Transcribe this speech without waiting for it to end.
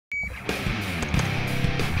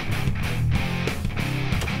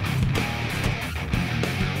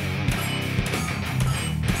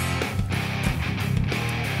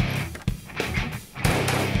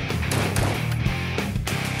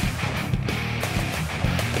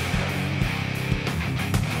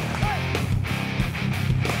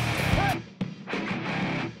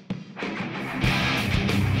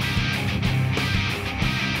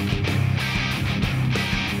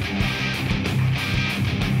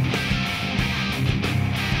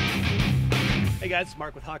guys, it's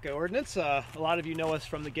Mark with Hawkeye Ordnance. A lot of you know us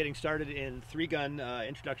from the Getting Started in 3-Gun,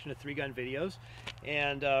 introduction to 3-Gun videos,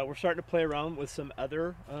 and we're starting to play around with some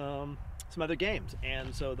other games.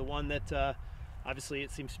 And so the one that obviously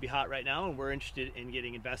it seems to be hot right now and we're interested in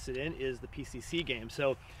getting invested in is the PCC game.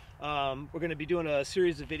 So we're going to be doing a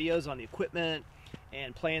series of videos on the equipment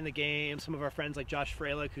and playing the game. Some of our friends like Josh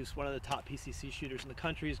Fralick, who's one of the top PCC shooters in the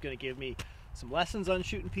country, is going to give me some lessons on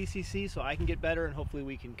shooting PCC so I can get better, and hopefully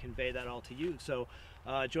we can convey that all to you. So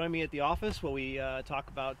join me at the office while we talk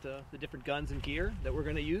about the different guns and gear that we're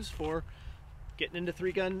going to use for getting into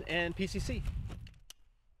 3-Gun and PCC.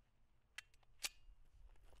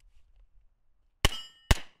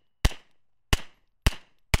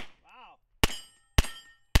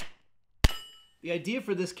 The idea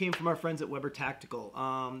for this came from our friends at Weber Tactical.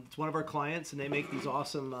 It's one of our clients, and they make these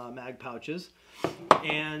awesome mag pouches.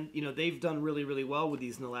 And you know, they've done really well with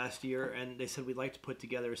these in the last year, and they said we'd like to put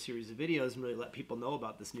together a series of videos and really let people know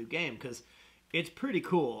about this new game because it's pretty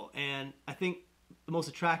cool. And I think the most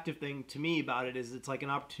attractive thing to me about it is it's like an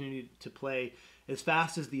opportunity to play as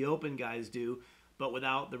fast as the open guys do, but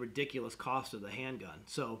without the ridiculous cost of the handgun.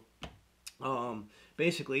 So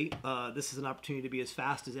basically, this is an opportunity to be as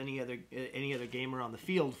fast as any other gamer on the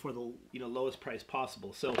field for the lowest price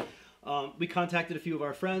possible. So we contacted a few of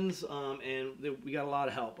our friends, and we got a lot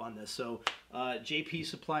of help on this. So JP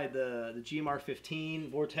supplied the GMR 15,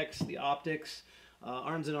 Vortex the Optics,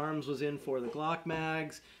 Arms and Arms was in for the Glock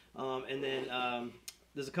mags, and then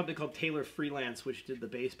there's a company called Taylor Freelance which did the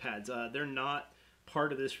base pads. They're not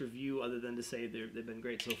part of this review other than to say they've been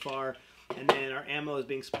great so far. And then our ammo is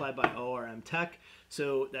being supplied by ORM Tech.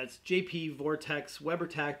 So that's JP, Vortex, Weber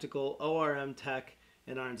Tactical, ORM Tech,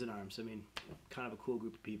 and Arms and Arms. I mean, kind of a cool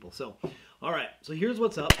group of people. So, all right. So here's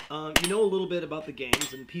what's up. You know a little bit about the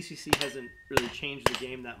games, and PCC hasn't really changed the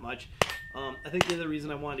game that much. I think the other reason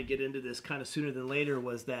I wanted to get into this kind of sooner than later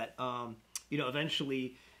was that,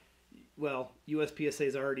 eventually, well, USPSA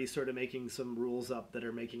is already sort of making some rules up that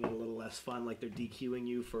are making it a little less fun, like they're DQing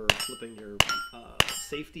you for flipping your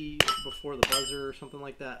safety before the buzzer or something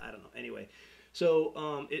like that. I don't know. Anyway,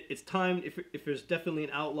 so it's time. If there's definitely an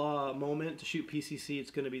outlaw moment to shoot PCC,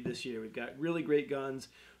 it's going to be this year. We've got really great guns.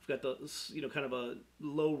 We've got the kind of a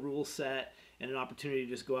low rule set and an opportunity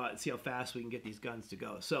to just go out and see how fast we can get these guns to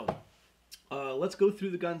go. So let's go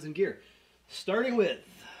through the guns and gear, starting with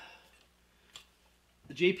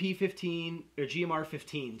the JP 15 or GMR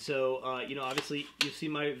 15. So obviously you've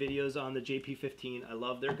seen my videos on the JP 15. I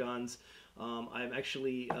love their guns. I've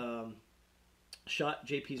actually shot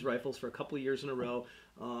JP's rifles for a couple of years in a row,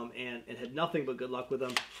 and had nothing but good luck with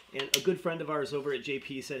them. And a good friend of ours over at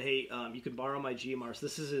JP said, hey, you can borrow my GMR. So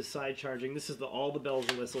this is his side charging. This is all the bells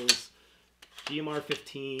and whistles. GMR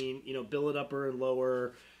 15, billet upper and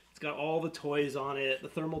lower. It's got all the toys on it, the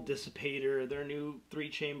thermal dissipator, their new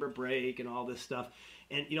 3-chamber brake, and all this stuff.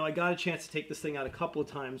 And, I got a chance to take this thing out a couple of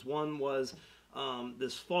times. One was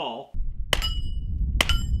this fall.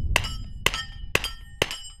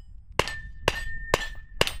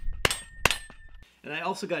 And I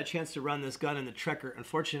also got a chance to run this gun in the Trekker.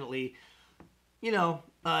 Unfortunately, it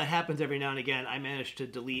happens every now and again. I managed to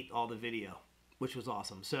delete all the video, which was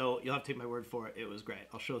awesome. So you'll have to take my word for it. It was great.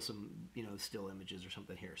 I'll show some, still images or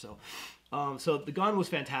something here. So, so the gun was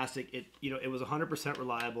fantastic. It was 100%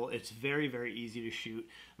 reliable. It's very easy to shoot.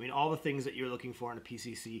 I mean, all the things that you're looking for in a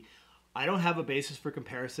PCC. I don't have a basis for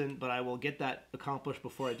comparison, but I will get that accomplished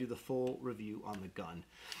before I do the full review on the gun.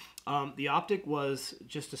 The optic was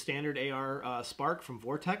just a standard AR Spark from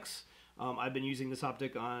Vortex. I've been using this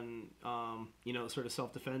optic on, sort of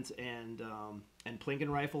self-defense and Plinken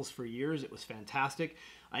rifles for years. It was fantastic.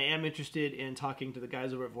 I am interested in talking to the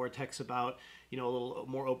guys over at Vortex about, a little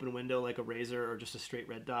more open window like a Razor or just a straight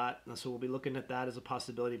red dot. So we'll be looking at that as a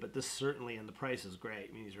possibility, but this certainly, and the price is great.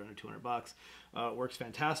 I mean, these are under 200 bucks. Works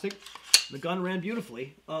fantastic. The gun ran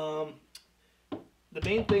beautifully. The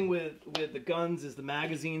main thing with the guns is the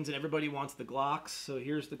magazines, and everybody wants the Glocks. So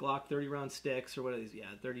here's the Glock 30-round sticks, or what are these? Yeah,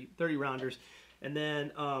 30 rounders. And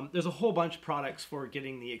then there's a whole bunch of products for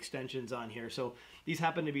getting the extensions on here. So these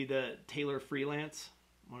happen to be the Taylor Freelance.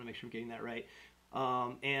 I want to make sure I'm getting that right.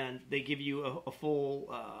 And they give you a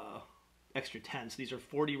full extra 10. So these are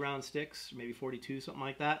 40-round sticks, maybe 42, something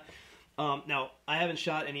like that. Now, I haven't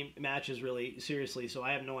shot any matches really seriously, so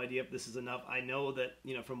I have no idea if this is enough. I know that,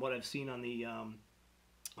 from what I've seen on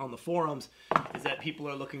the forums, is that people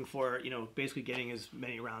are looking for, basically getting as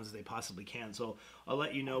many rounds as they possibly can. So I'll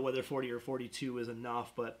let you know whether 40 or 42 is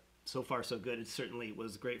enough, but so far so good. It certainly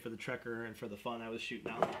was great for the Trekker and for the fun I was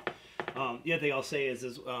shooting out. The other thing I'll say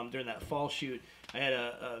is during that fall shoot, I had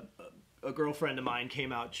a girlfriend of mine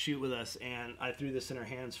came out to shoot with us, and I threw this in her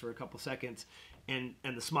hands for a couple seconds, and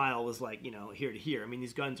the smile was like, you know, here to here. I mean,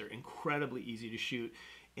 these guns are incredibly easy to shoot,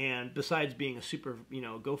 and besides being a super, you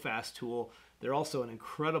know, go fast tool, they're also an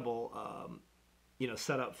incredible you know,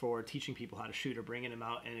 setup for teaching people how to shoot or bringing them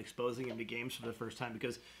out and exposing them to games for the first time,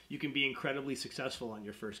 because you can be incredibly successful on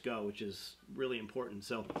your first go, which is really important.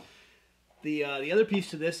 So the other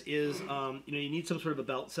piece to this is, you know, you need some sort of a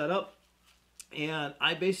belt setup, and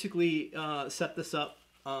I basically set this up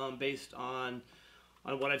based on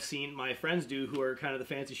what I've seen my friends do who are kind of the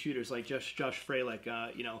fancy shooters, like Josh Fralick.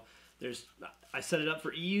 You know, I set it up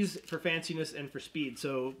for ease, for fanciness, and for speed.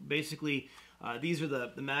 So basically, these are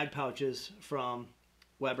the mag pouches from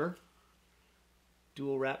Weber,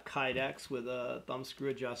 dual wrap Kydex with a thumb screw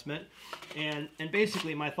adjustment, and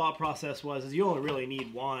basically my thought process was you only really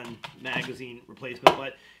need one magazine replacement,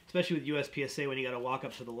 but especially with USPSA, when you got to walk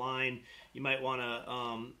up to the line, you might want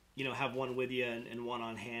to you know, have one with you and one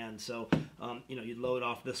on hand. So you know, you'd load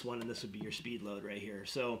off this one, and this would be your speed load right here.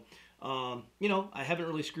 So you know, I haven't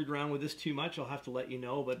really screwed around with this too much. I'll have to let you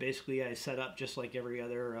know, but basically I set up just like every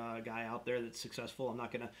other guy out there that's successful. I'm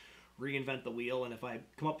not going to reinvent the wheel, and if I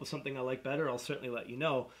come up with something I like better, I'll certainly let you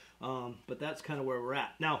know. But that's kind of where we're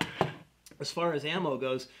at. Now, as far as ammo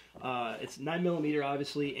goes, it's 9mm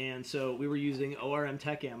obviously, and so we were using ORM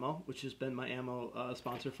Tech ammo, which has been my ammo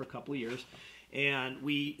sponsor for a couple of years, and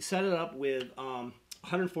we set it up with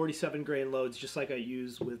 147 grain loads, just like I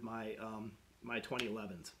use with my my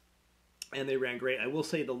 2011s. And they ran great. I will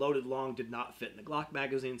say the loaded long did not fit in the Glock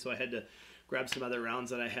magazine, so I had to grab some other rounds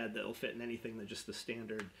that I had that will fit in anything than just the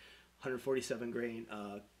standard 147 grain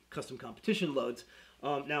custom competition loads.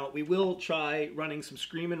 Now, we will try running some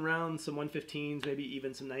screaming rounds, some 115s, maybe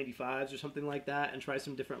even some 95s or something like that, and try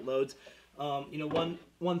some different loads. You know,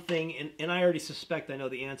 one thing, and I already suspect I know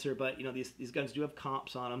the answer, but, you know, these guns do have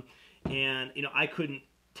comps on them, and, you know, I couldn't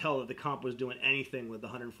tell that the comp was doing anything with the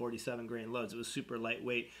 147 grain loads. It was super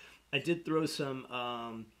lightweight. I did throw some,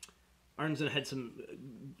 Arnzen had some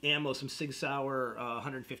ammo, some Sig Sauer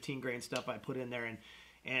 115 grain stuff I put in there,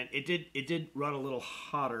 and it did run a little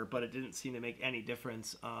hotter, but it didn't seem to make any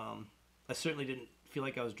difference. I certainly didn't feel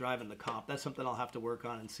like I was driving the comp. That's something I'll have to work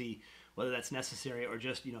on and see whether that's necessary or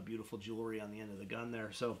just, you know, beautiful jewelry on the end of the gun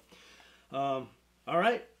there. So, all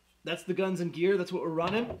right. That's the guns and gear. That's what we're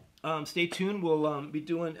running. Stay tuned. We'll be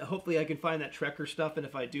doing, hopefully I can find that Trekker stuff, and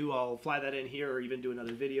if I do, I'll fly that in here or even do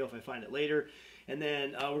another video if I find it later. And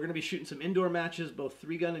then we're going to be shooting some indoor matches, both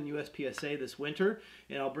 3-gun and USPSA this winter,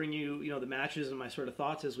 and I'll bring you, you know, the matches and my sort of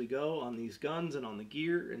thoughts as we go on these guns and on the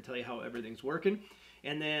gear, and tell you how everything's working.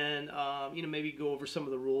 And then, you know, maybe go over some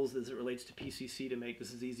of the rules as it relates to PCC to make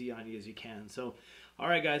this as easy on you as you can. So, all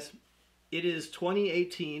right, guys, it is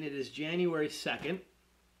 2018. It is January 2nd.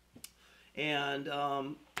 And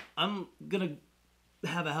I'm going to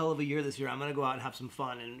have a hell of a year this year. I'm going to go out and have some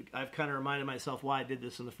fun. And I've kind of reminded myself why I did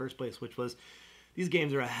this in the first place, which was these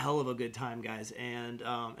games are a hell of a good time, guys. And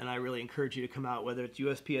I really encourage you to come out, whether it's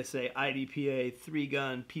USPSA, IDPA,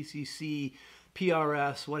 3-gun, PCC,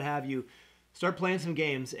 PRS, what have you. Start playing some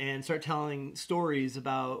games and start telling stories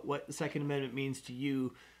about what the Second Amendment means to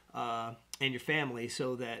you and your family,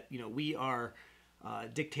 so that, you know, we are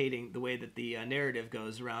dictating the way that the narrative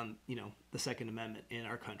goes around, you know, the Second Amendment in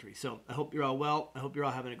our country. So I hope you're all well. I hope you're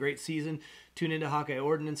all having a great season. Tune into Hawkeye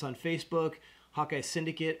Ordnance on Facebook, Hawkeye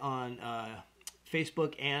Syndicate on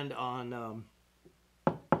Facebook and on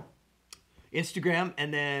Instagram,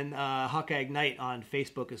 and then Hawkeye Ignite on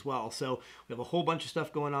Facebook as well. So we have a whole bunch of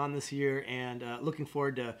stuff going on this year, and looking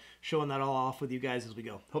forward to showing that all off with you guys as we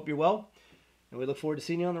go. Hope you're well, and we look forward to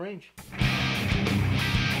seeing you on the range.